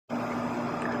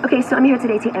Okay, so I'm here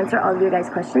today to answer all of your guys'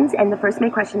 questions, and the first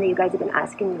main question that you guys have been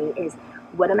asking me is,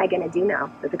 what am I going to do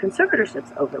now that the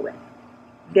conservatorship's over with?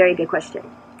 Very good question.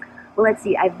 Well, let's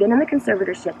see. I've been in the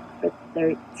conservatorship for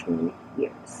 13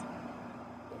 years.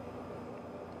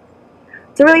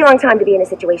 It's a really long time to be in a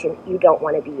situation you don't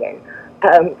want to be in.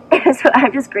 So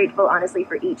I'm just grateful, honestly,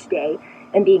 for each day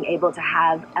and being able to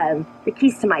have the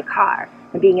keys to my car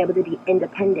and being able to be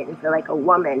independent and feel like a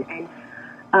woman, and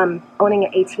owning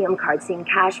an ATM card, seeing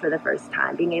cash for the first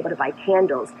time, being able to buy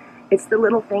candles. It's the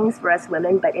little things for us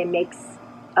women, but it makes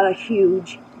a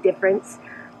huge difference.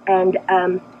 And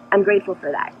I'm grateful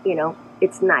for that, you know.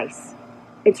 It's nice.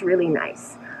 It's really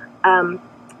nice.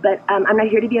 But I'm not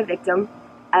here to be a victim.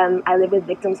 I lived with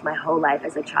victims my whole life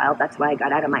as a child. That's why I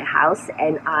got out of my house,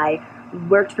 and I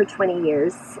worked for 20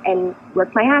 years and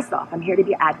worked my ass off. I'm here to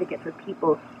be an advocate for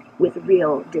people with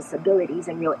real disabilities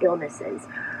and real illnesses.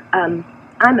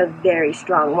 I'm a very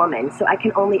strong woman, so I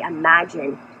can only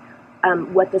imagine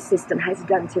what the system has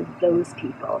done to those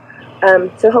people.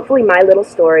 So hopefully my little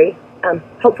story,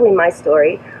 hopefully my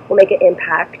story will make an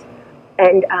impact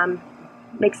and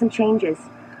make some changes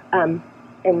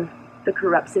in the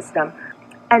corrupt system.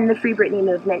 And the Free Britney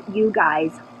movement, you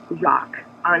guys rock.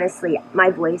 Honestly, my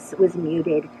voice was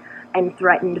muted and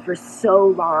threatened for so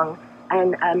long,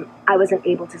 and I wasn't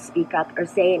able to speak up or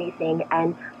say anything.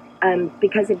 And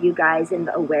because of you guys and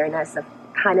the awareness of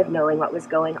kind of knowing what was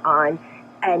going on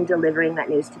and delivering that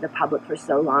news to the public for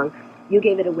so long, you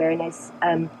gave it awareness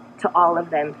to all of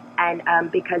them. And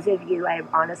because of you, I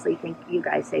honestly think you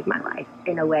guys saved my life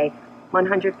in a way,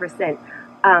 100%.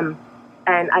 And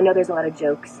I know there's a lot of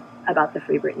jokes about the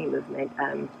Free Britney movement.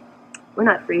 We're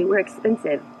not free, we're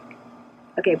expensive.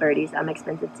 Okay, birdies, I'm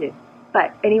expensive too.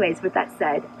 But anyways, with that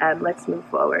said, let's move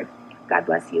forward. God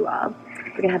bless you all.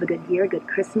 We're gonna have a good year, a good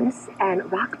Christmas,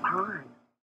 and rock on.